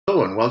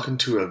Hello and welcome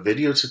to a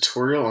video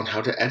tutorial on how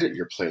to edit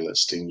your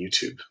playlist in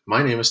YouTube.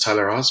 My name is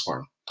Tyler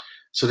Osborne.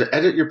 So to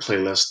edit your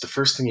playlist, the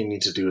first thing you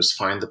need to do is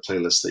find the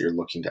playlist that you're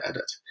looking to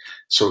edit.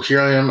 So here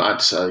I am at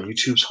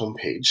YouTube's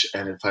homepage,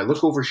 and if I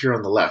look over here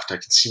on the left, I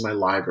can see my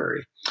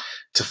library.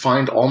 To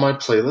find all my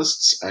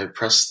playlists, I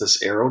press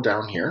this arrow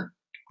down here,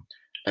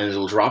 and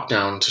it'll drop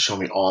down to show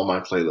me all my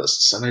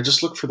playlists, and I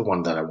just look for the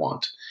one that I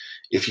want.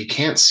 If you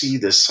can't see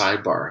this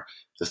sidebar,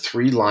 the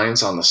three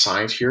lines on the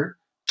side here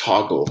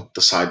toggle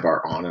the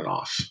sidebar on and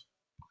off.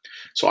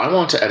 So I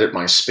want to edit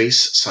my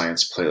space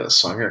science playlist,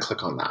 so I'm going to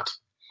click on that.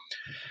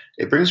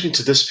 It brings me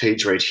to this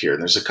page right here,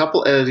 and there's a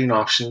couple editing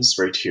options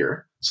right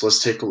here, so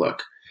let's take a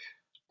look.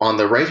 On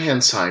the right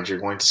hand side, you're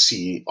going to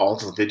see all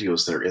the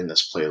videos that are in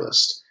this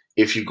playlist.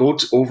 If you go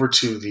over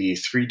to the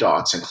three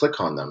dots and click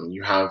on them,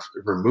 you have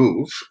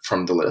remove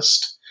from the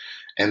list,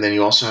 and then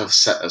you also have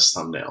set as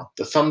thumbnail.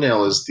 The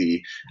thumbnail is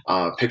the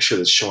picture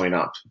that's showing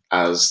up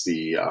as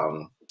the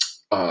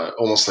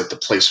almost like the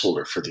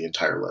placeholder for the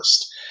entire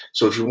list.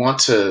 So if you want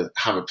to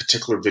have a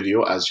particular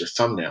video as your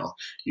thumbnail,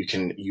 you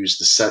can use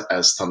the set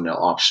as thumbnail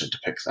option to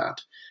pick that.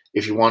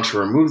 If you want to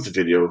remove the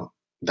video,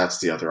 that's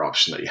the other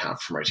option that you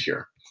have from right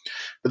here.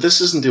 But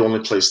this isn't the only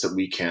place that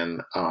we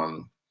can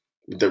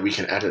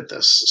edit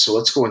this. So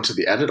let's go into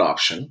the edit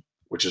option,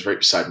 which is right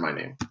beside my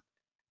name.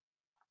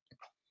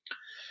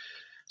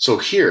 So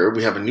here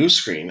we have a new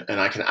screen, and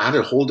I can add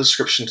a whole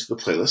description to the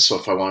playlist. So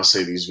if I want to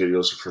say these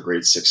videos are for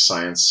grade 6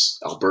 science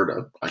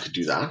Alberta, I could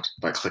do that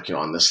by clicking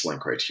on this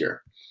link right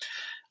here.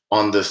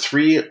 On the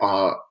three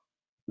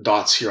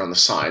dots here on the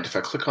side, if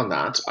I click on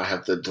that, I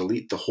have to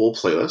delete the whole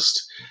playlist.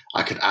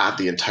 I could add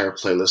the entire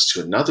playlist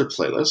to another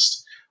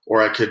playlist,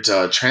 or I could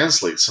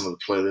translate some of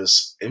the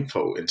playlist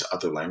info into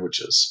other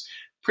languages.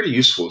 Pretty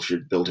useful if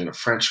you're building a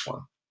French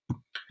one.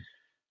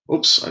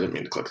 Oops, I didn't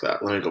mean to click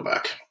that. Let me go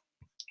back.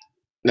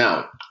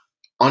 Now,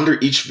 under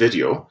each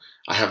video,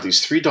 I have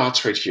these three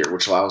dots right here,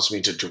 which allows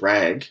me to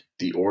drag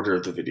the order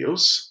of the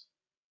videos,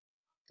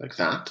 like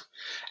that.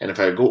 And if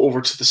I go over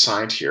to the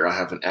side here, I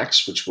have an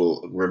X, which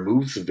will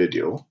remove the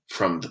video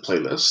from the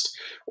playlist,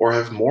 or I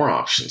have more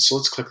options. So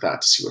let's click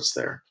that to see what's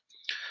there.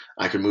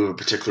 I can move a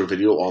particular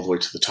video all the way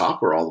to the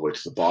top or all the way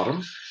to the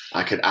bottom.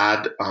 I could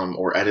add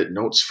or edit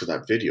notes for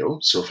that video.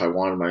 So if I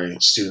wanted my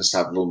students to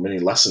have little mini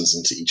lessons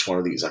into each one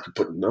of these, I could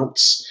put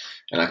notes,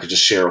 and I could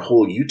just share a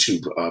whole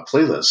YouTube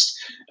playlist,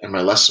 and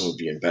my lesson would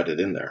be embedded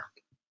in there.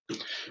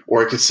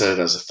 Or I could set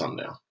it as a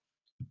thumbnail.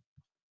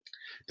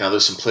 Now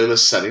there's some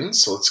playlist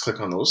settings, so let's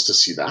click on those to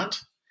see that.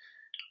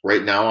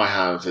 Right now I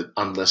have it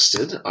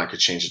unlisted. I could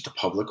change it to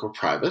public or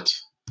private.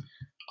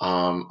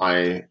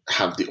 I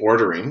have the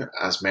ordering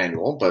as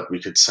manual, but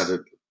we could set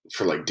it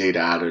for like date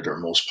added or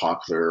most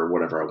popular or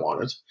whatever I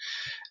wanted.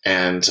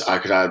 And I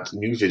could add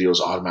new videos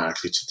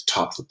automatically to the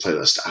top of the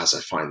playlist as I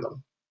find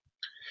them.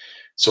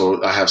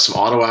 So I have some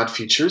auto add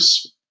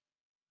features.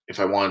 If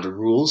I wanted to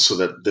rule so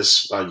that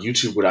this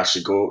YouTube would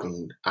actually go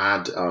and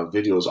add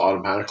videos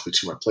automatically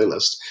to my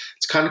playlist,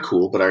 it's kind of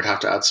cool, but I'd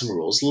have to add some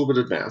rules, a little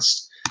bit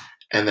advanced.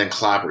 And then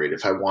collaborate.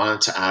 If I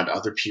wanted to add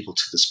other people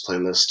to this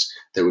playlist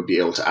that would be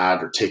able to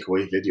add or take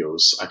away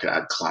videos, I could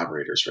add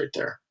collaborators right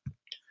there.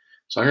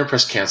 So I'm going to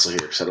press cancel here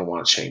because I don't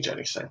want to change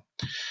anything.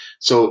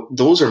 So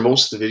those are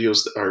most of the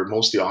videos, or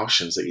most of the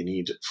options that you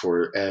need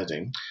for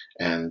editing,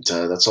 and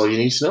that's all you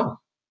need to know.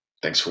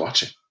 Thanks for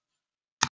watching.